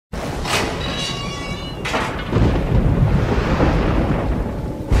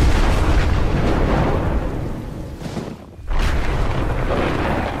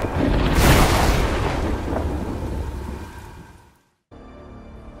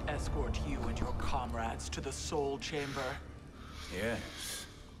escort you and your comrades to the Soul Chamber? Yes.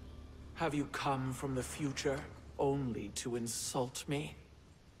 Have you come from the future only to insult me?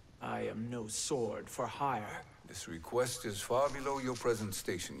 I am no sword for hire. This request is far below your present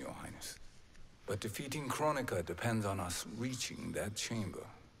station, Your Highness. But defeating Kronika depends on us reaching that chamber.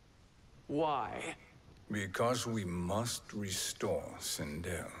 Why? Because we must restore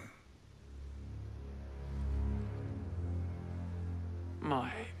Sindel.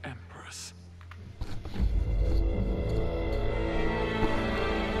 My Empress.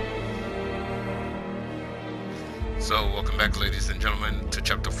 So, welcome back, ladies and gentlemen, to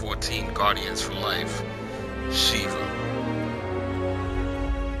Chapter 14, Guardians for Life, Shiva.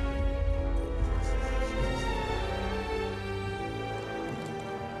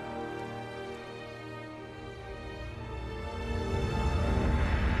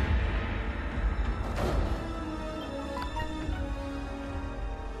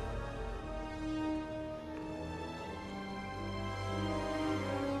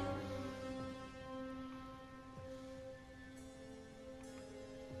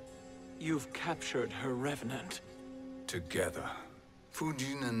 You've captured her revenant. Together,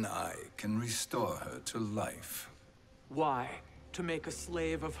 Fujin and I can restore her to life. Why? To make a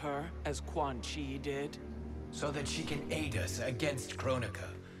slave of her, as Quan Chi did? So that she can aid us against Kronika.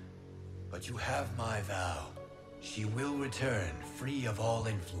 But you have my vow. She will return, free of all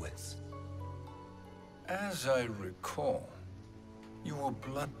influence. As I recall, you were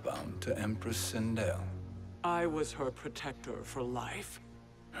bloodbound to Empress Sindel. I was her protector for life.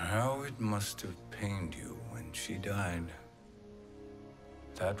 How it must have pained you when she died.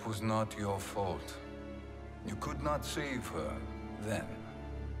 That was not your fault. You could not save her then.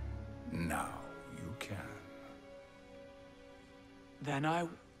 Now you can. Then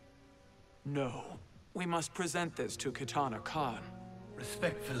No. We must present this to Kitana Khan.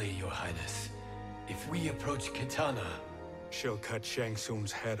 Respectfully, Your Highness, if we approach Kitana, she'll cut Shang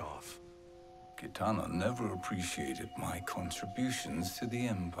Tsung's head off. Kitana never appreciated my contributions to the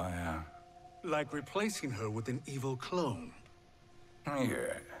Empire. Like replacing her with an evil clone.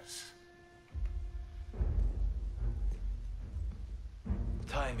 Yes.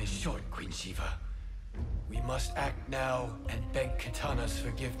 Time is short, Queen Shiva. We must act now and beg Kitana's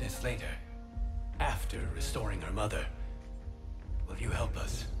forgiveness later. After restoring her mother. Will you help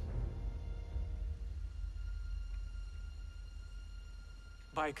us?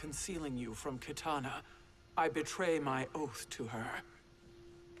 By concealing you from Kitana, I betray my oath to her.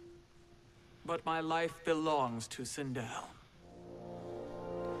 But my life belongs to Sindel.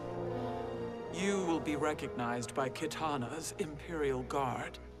 You will be recognized by Kitana's Imperial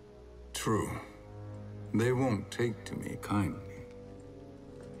Guard. True. They won't take to me kindly.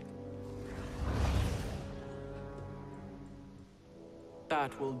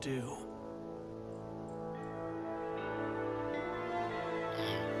 That will do.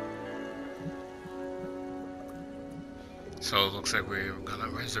 So it looks like we're gonna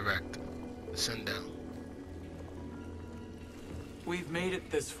resurrect Sindel. We've made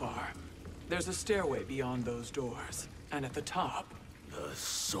it this far. There's a stairway beyond those doors, and at the top... The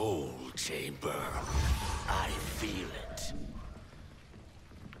Soul Chamber. I feel it.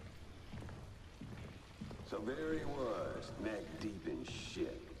 So there he was, neck deep in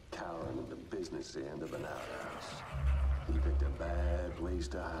shit, cowering at the business end of an outhouse. He picked a bad place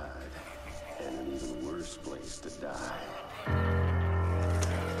to hide, and an even worse place to die.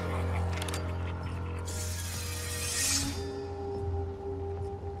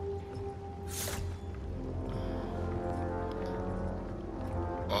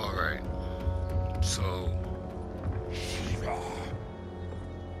 Alright. So... Shiva.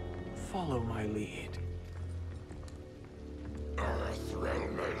 Follow my lead.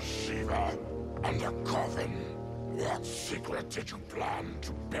 Earthrealm is Shiva, and a coffin. What secret did you plan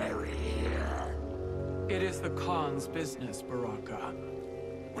to bury here? It is the Khan's business, Baraka.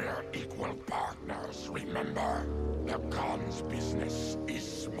 We're equal partners, remember? The Khan's business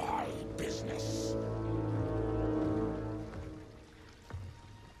is my business.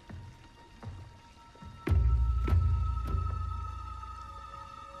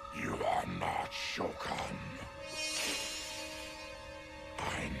 You are not Shokan.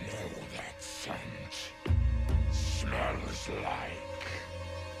 I know that scent. Smells like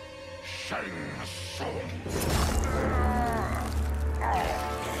Shang Tsung.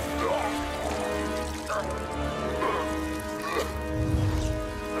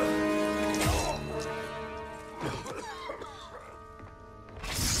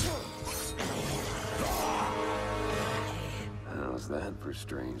 How's that for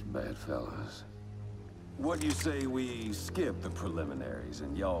strange bedfellows? What do you say we skip the preliminaries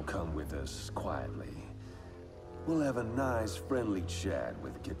and y'all come with us quietly? We'll have a nice, friendly chat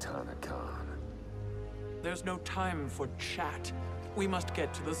with Kitana Khan. There's no time for chat. We must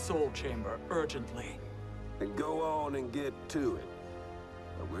get to the Soul Chamber urgently. Then go on and get to it.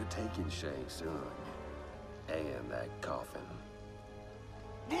 But we're taking Shang Tsung and that coffin.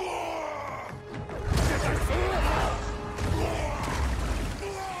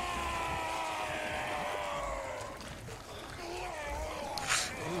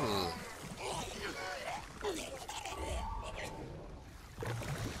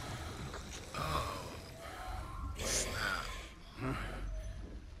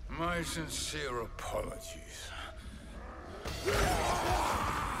 My sincere apologies.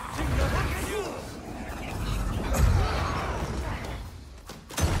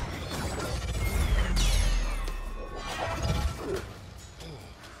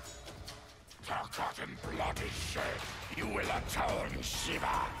 Forgotten blood is shed. You will atone,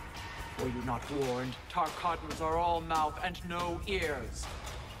 Shiva. Were you not warned? Tarkatans are all mouth and no ears.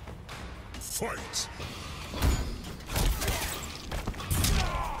 Fight!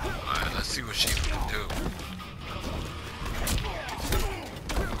 Alright, let's see what she can do.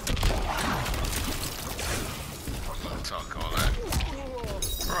 Talk all that.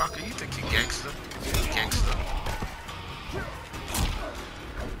 Baraka, you think you gangster? You gangster.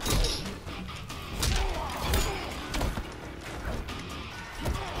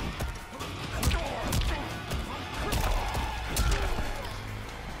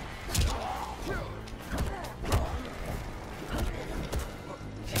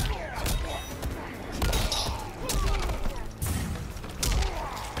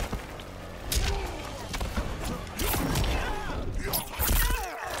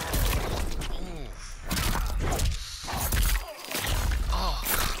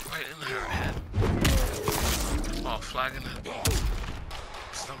 Flagging it.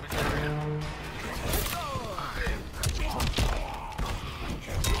 Stomach area.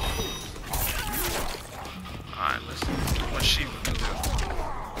 Alright, let's see what she would do.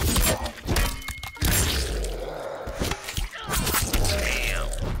 Damn.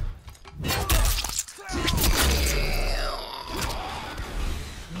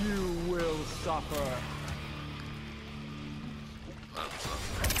 You will suffer.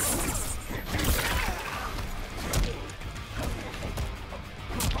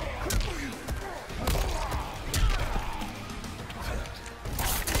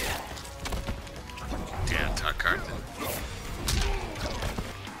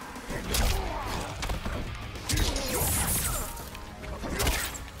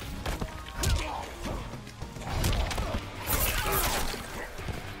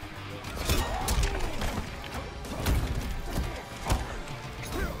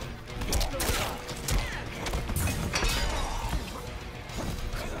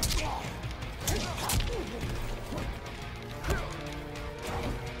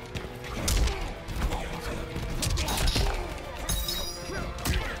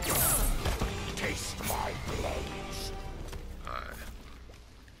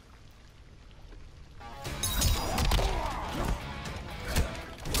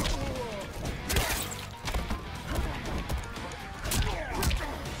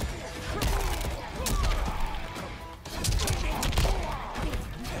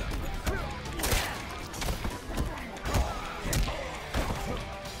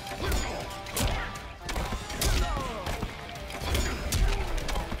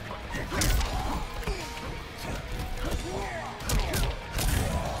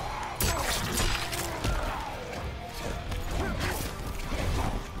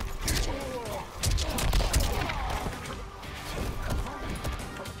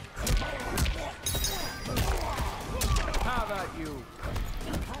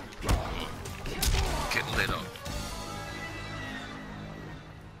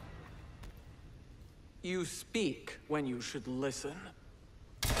 You speak when you should listen.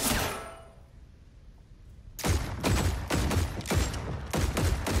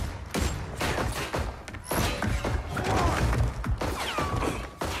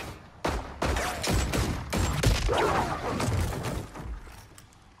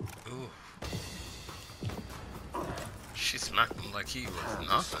 Ooh. She smacked him like he was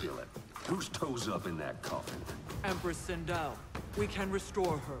nothing. Whose toes up in that coffin? Empress Sindel. We can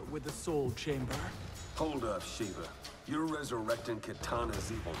restore her with the Soul Chamber. Hold up, Shiva. You're resurrecting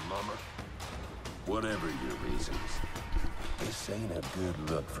Kitana's evil mama? Whatever your reasons, this ain't a good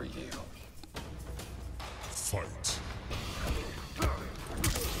look for you. Fight.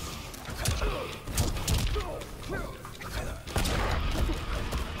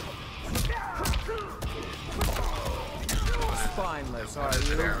 spineless, are Is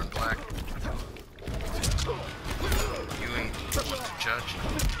it you? Aaron Black? You ain't the one to judge.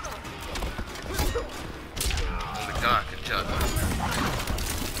 Only God can judge.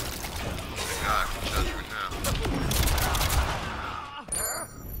 Only God can judge right now.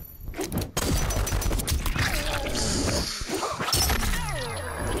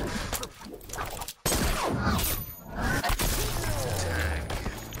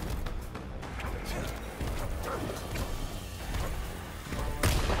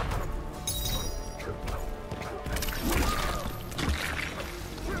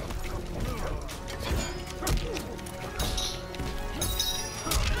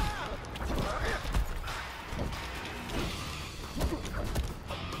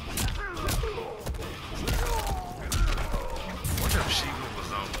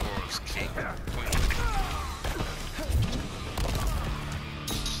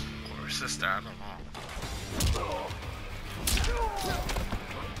 I don't know.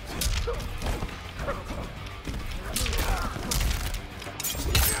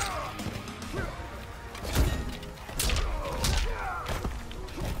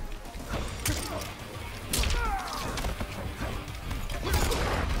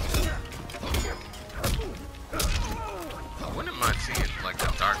 I wouldn't mind seeing like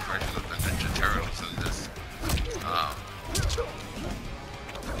a dark version of the Ninja Turtles in this.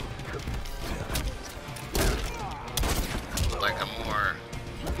 Like a more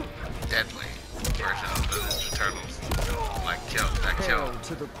deadly version of the Ninja Turtles. Like kill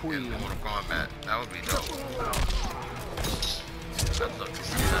to the queen. in Mortal Kombat. That would be dope. I'd love to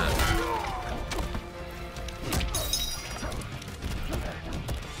see that.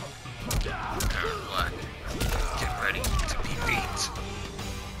 Aaron Black, get ready to be beat.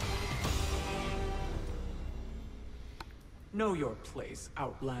 Know your place,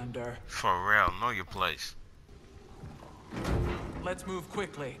 Outlander. For real, know your place. Let's move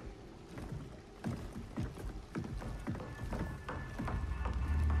quickly.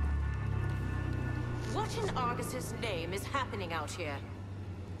 What in Argus's name is happening out here?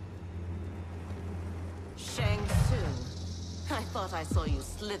 Shang Tsung. I thought I saw you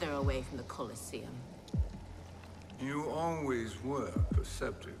slither away from the Colosseum. You always were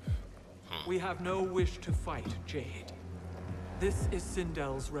perceptive. We have no wish to fight, Jade. This is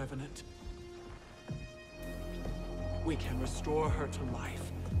Sindel's Revenant. We can restore her to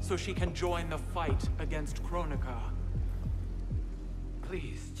life, so she can join the fight against Kronika.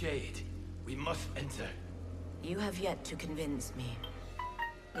 Please, Jade. We must enter. You have yet to convince me.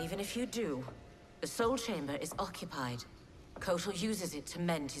 Even if you do, the Soul Chamber is occupied. Kotal uses it to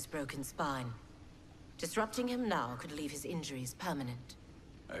mend his broken spine. Disrupting him now could leave his injuries permanent.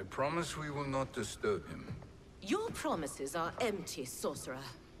 I promise we will not disturb him. Your promises are empty, sorcerer.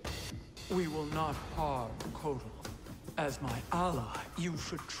 We will not harm Kotal. As my ally, you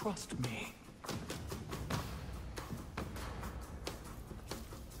should trust me.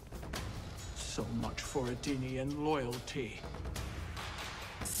 So much for Adenian loyalty.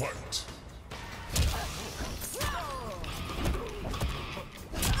 Fight!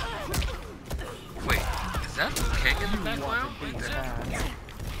 Wait, is that the king in the background? Right there?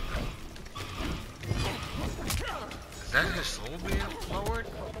 Is that his soul being lowered?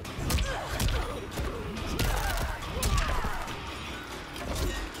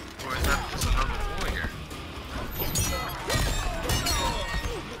 Or is that just another warrior?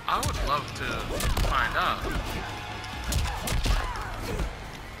 I would love to find out.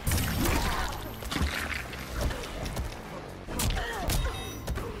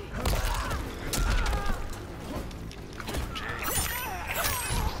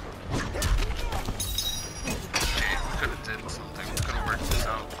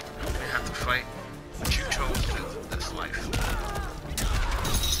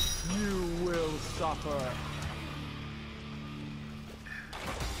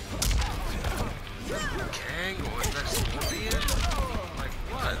 Kang or is that Scorpion? Like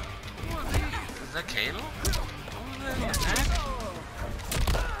what? Who are these? Is that Kano? Who is that attack?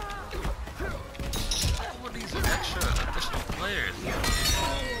 Who are these additional players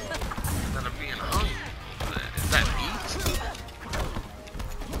that are being hung? Is that meat?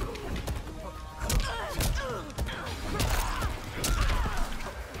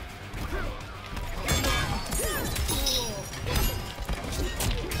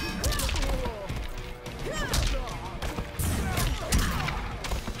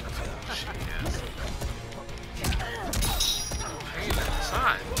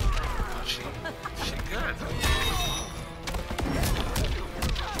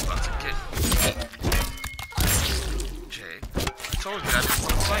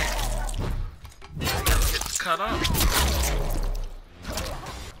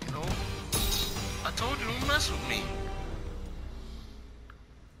 I told you, don't mess with me.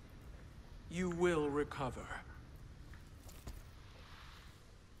 You will recover.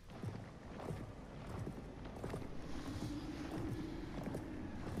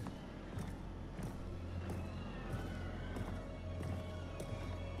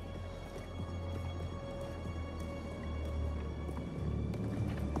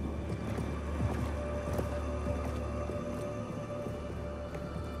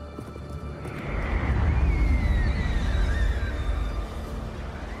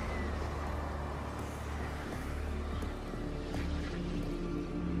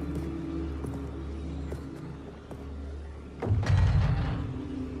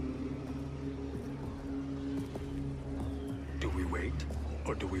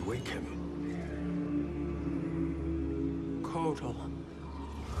 Or do we wake him? Kotal.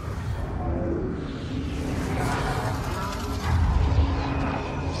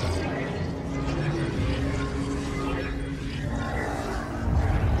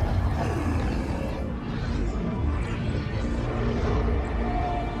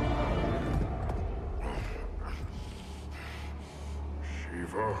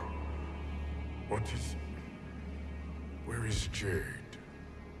 Shiva? What is... Where is Jade?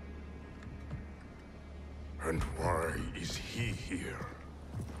 And why is he here?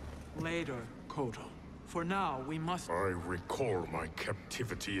 Later, Kotal. For now, we must... I recall my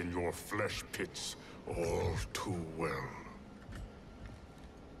captivity in your flesh pits all too well.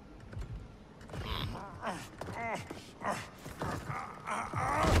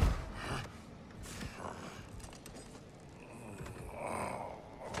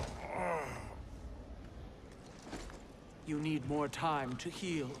 You need more time to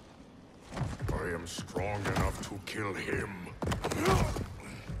heal. I am strong enough to kill him.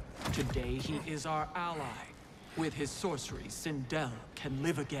 Today he is our ally. With his sorcery, Sindel can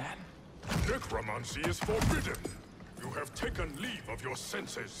live again. Necromancy is forbidden. You have taken leave of your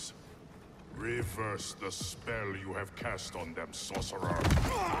senses. Reverse the spell you have cast on them, sorcerer.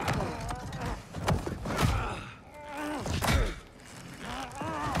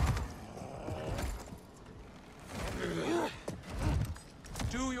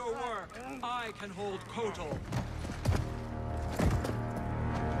 Do your work. I can hold Kotal.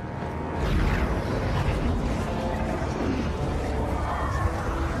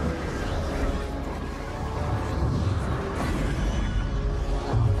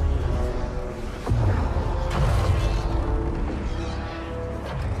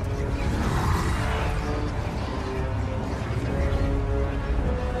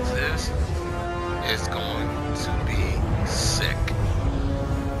 This is going to be sick.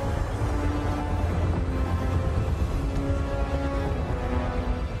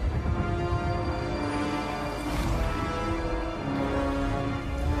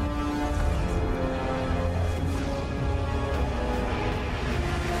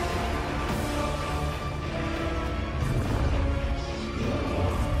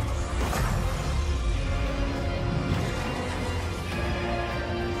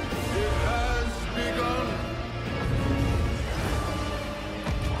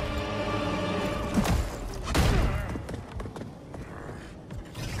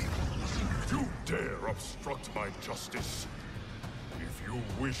 Obstruct my justice. If you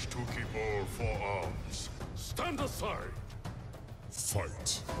wish to keep all four arms, stand aside.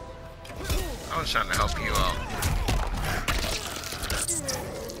 Fight. I was trying to help you out.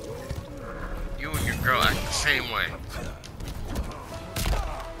 You and your girl act the same way.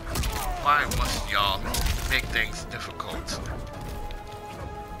 Why must y'all make things difficult?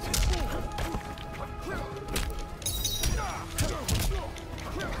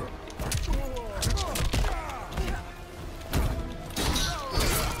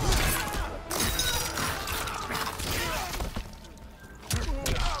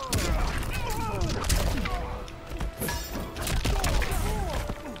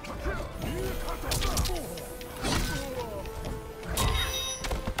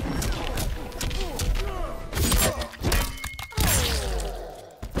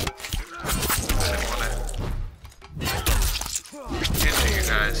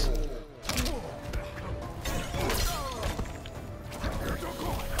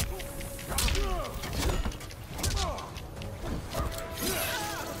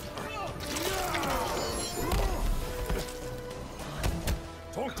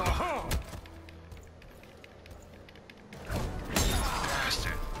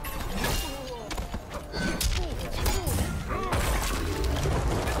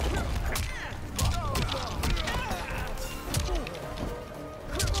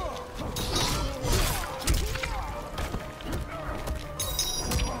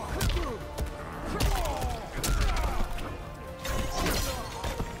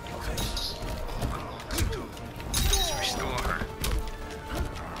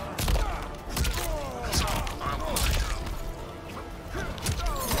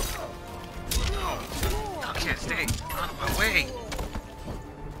 way.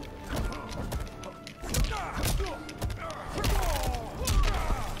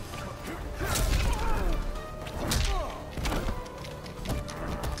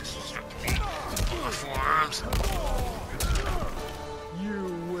 My forearms. You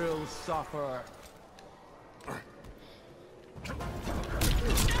will suffer.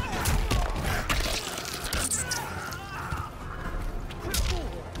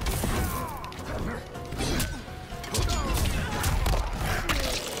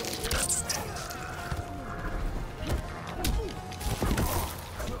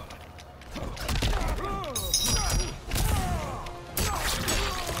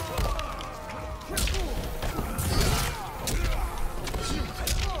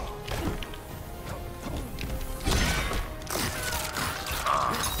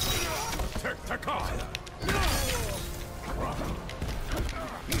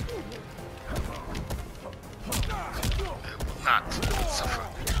 Not suffer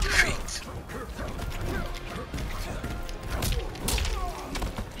defeat.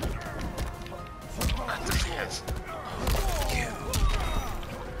 At the hands of you.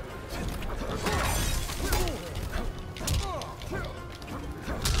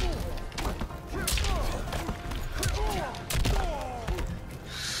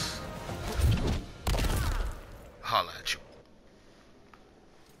 Holla at you.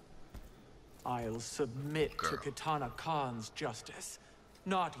 I'll submit Girl. to Kitana Khan's justice,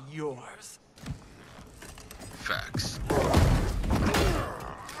 not yours. Facts.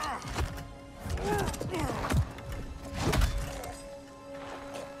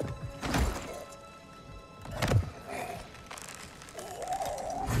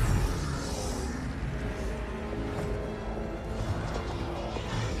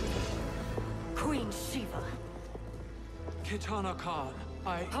 Queen Shiva, Kitana Khan,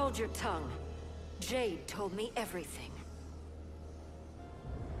 hold your tongue. Jade told me everything.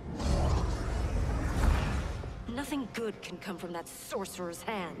 Nothing good can come from that sorcerer's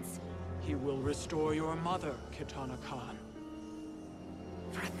hands. He will restore your mother, Kitana Khan.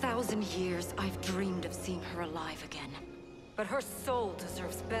 For 1,000 years, I've dreamed of seeing her alive again. But her soul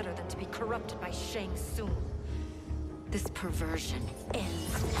deserves better than to be corrupted by Shang Tsung. This perversion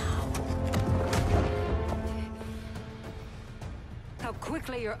ends now. How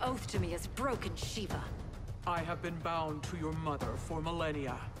quickly your oath to me has broken, Shiva. I have been bound to your mother for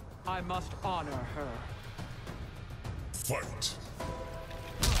millennia. I must honor her. Fight!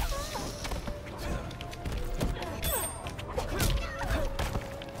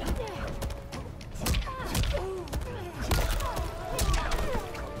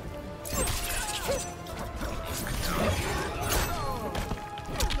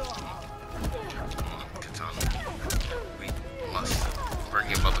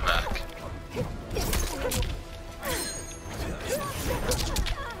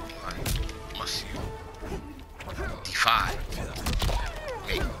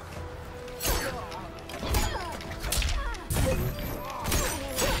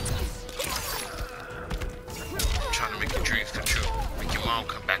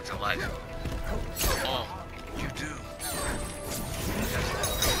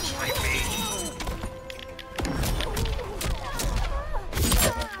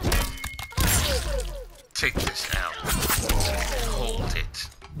 Take this out. Hold it.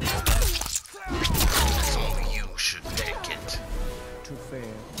 As only you should take it. To fail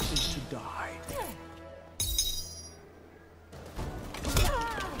is to die.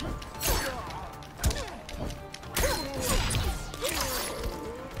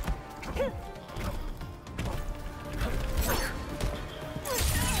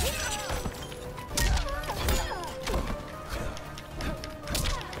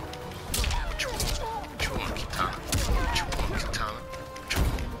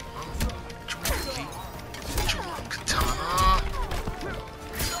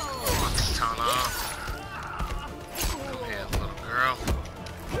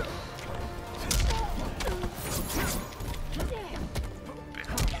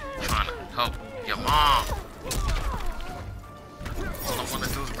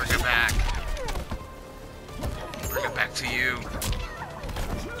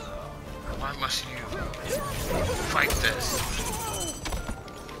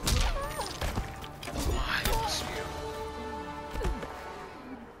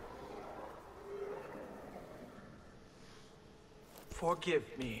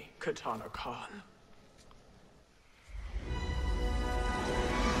 Forgive me, Kitana Khan.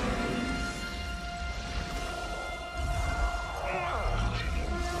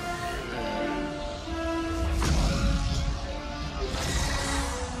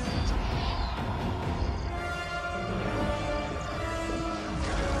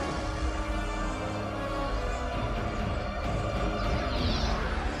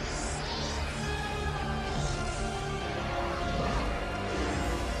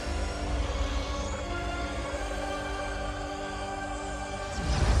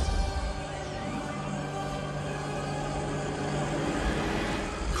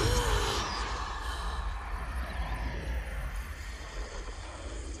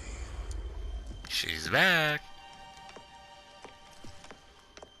 She's back.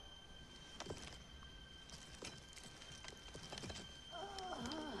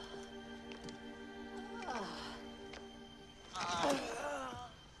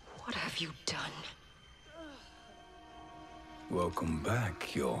 What have you done? Welcome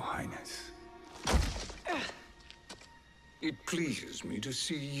back, Your Highness. It pleases me to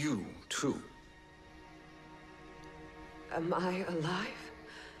see you, too. Am I alive?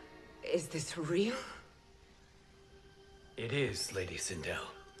 Is this real? It is, Lady Sindel.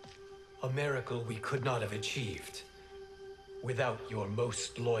 A miracle we could not have achieved without your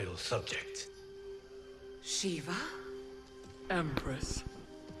most loyal subject. Shiva? Empress,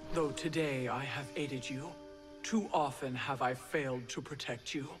 though today I have aided you, too often have I failed to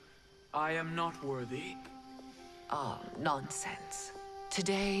protect you. I am not worthy. Ah, nonsense.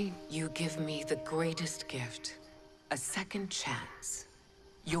 Today, you give me the greatest gift. A second chance.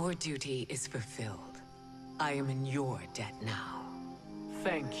 Your duty is fulfilled. I am in your debt now.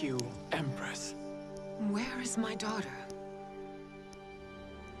 Thank you, Empress. Where is my daughter?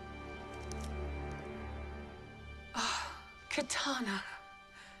 Ah, Katana.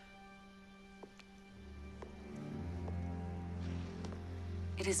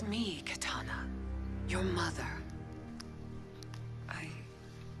 It is me, Katana. Your mother.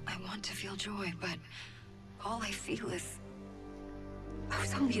 I want to feel joy, but all I feel is... I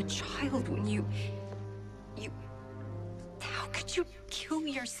was only a child when you... How could you kill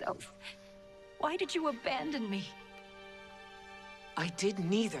yourself? Why did you abandon me? I did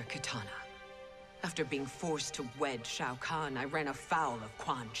neither, Katana. After being forced to wed Shao Kahn, I ran afoul of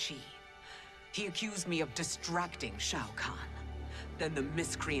Quan Chi. He accused me of distracting Shao Kahn. Then the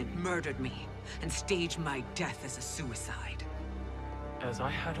miscreant murdered me and staged my death as a suicide. As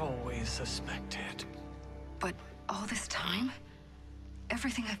I had always suspected. But all this time?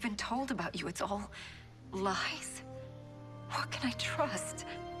 Everything I've been told about you, it's all lies? What can I trust?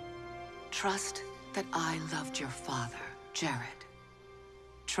 Trust that I loved your father, Jared.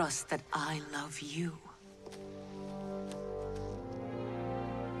 Trust that I love you.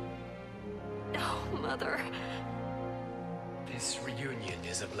 Oh, Mother. This reunion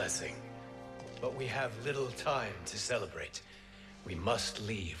is a blessing, but we have little time to celebrate. We must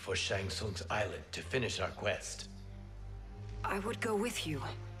leave for Shang Tsung's island to finish our quest. I would go with you,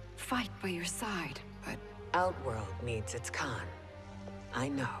 fight by your side, but... Outworld needs its Khan. I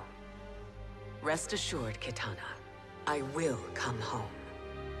know. Rest assured, Kitana. I will come home.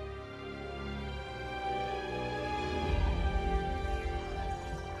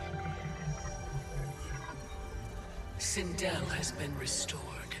 Sindel has been restored.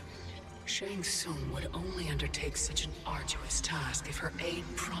 Shang Tsung would only undertake such an arduous task if her aid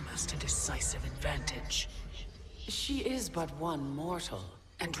promised a decisive advantage. She is but one mortal,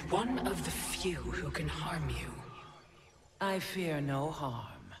 and one of the few who can harm you. I fear no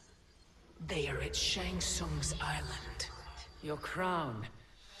harm. They are at Shang Tsung's island. Your crown,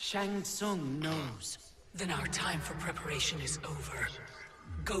 Shang Tsung knows. Then our time for preparation is over.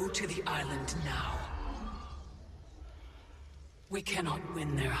 Go to the island now. We cannot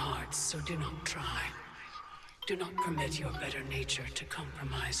win their hearts, so do not try. Do not permit your better nature to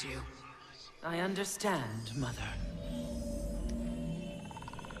compromise you. I understand, Mother.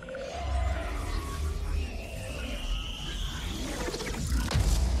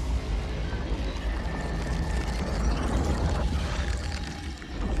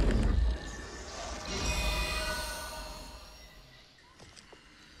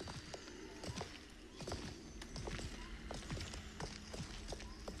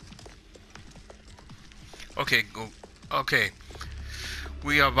 Okay, go. Okay,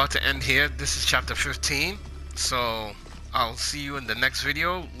 we are about to end here. This is chapter 15. So I'll see you in the next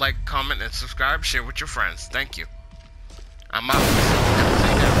video. Like, comment, and subscribe. Share with your friends. Thank you. I'm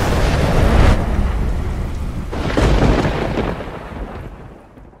out.